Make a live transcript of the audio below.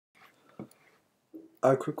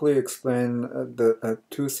I'll quickly explain the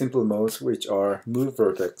two simple modes, which are move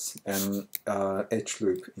vertex and edge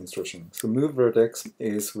loop insertion. So move vertex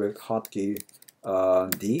is with hotkey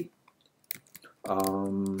D,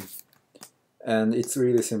 and it's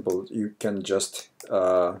really simple. You can just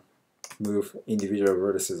move individual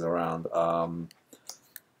vertices around,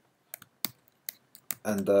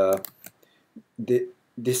 and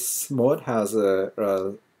this mode has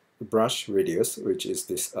a brush radius, which is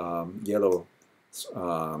this yellow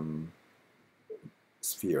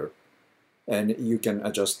sphere, and you can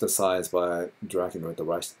adjust the size by dragging with the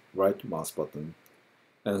right mouse button.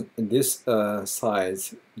 And this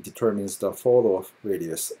size determines the fall-off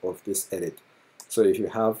radius of this edit. So if you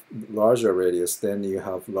have larger radius, then you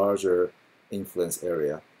have larger influence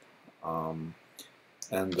area. And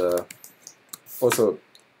also,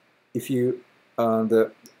 if you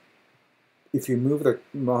move the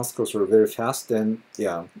mouse cursor very fast, then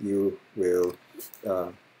yeah, you will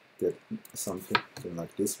get something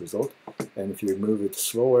like this result. And if you move it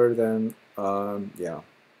slower, then yeah,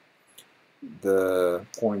 the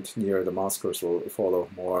point near the mouse cursor will follow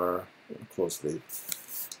more closely.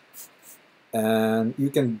 And you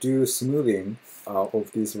can do smoothing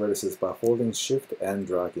of these vertices by holding Shift and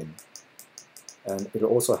dragging. And it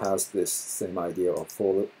also has this same idea of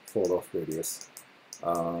fall-off radius.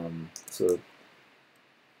 So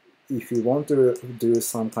if you want to do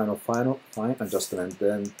some kind of fine adjustment,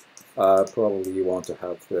 then probably you want to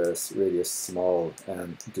have this radius small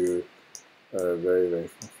and do a very, very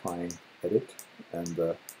fine edit. And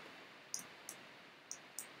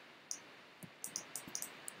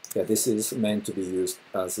yeah, this is meant to be used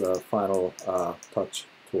as a final touch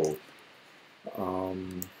tool.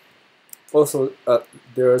 Also,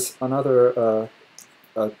 there's another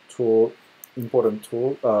tool, important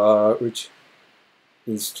tool, which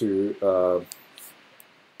is to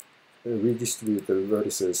redistribute the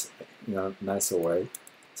vertices in a nicer way.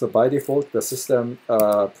 So by default, the system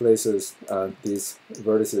places these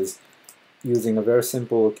vertices using a very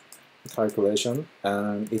simple calculation,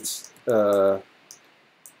 and it's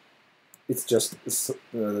just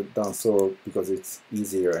done so because it's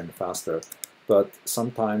easier and faster. But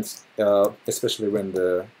sometimes, especially when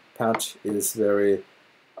the patch is very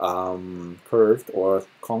curved or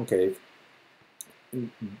concave,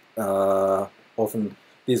 often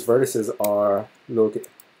these vertices are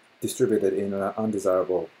distributed in an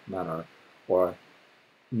undesirable manner or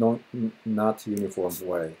not uniform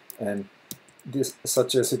way. And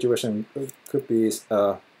such a situation could be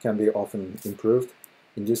can be often improved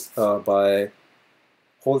in this by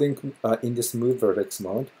holding in this move vertex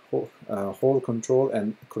mode, hold Control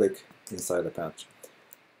and click inside the patch.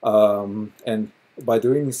 And by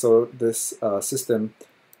doing so, this system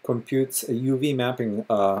computes a UV mapping,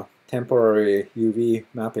 temporary UV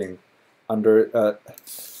mapping under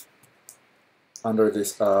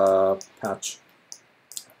this patch,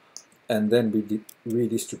 and then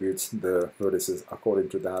redistributes the vertices according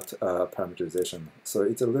to that parameterization. So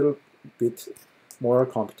it's a little bit more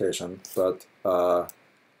computation, but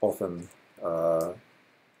often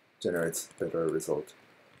generates better result.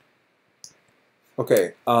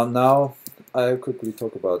 Okay, now I'll quickly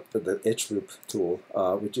talk about the edge loop tool,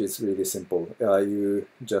 which is really simple. You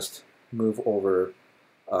just move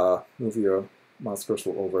your mouse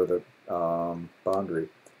cursor over the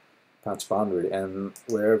patch boundary, and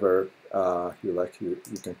wherever you like, you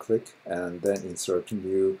can click and then insert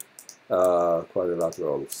new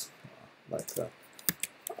quadrilaterals like that.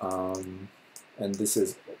 And this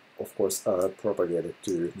is, of course, propagated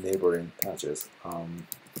to neighboring patches.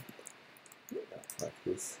 Like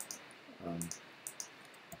this.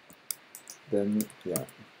 Then, yeah,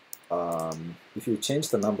 if you change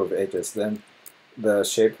the number of edges, then the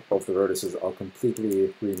shape of the vertices are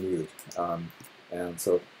completely renewed. And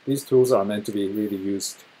so these tools are meant to be really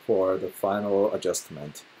used for the final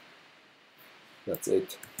adjustment. That's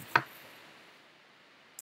it.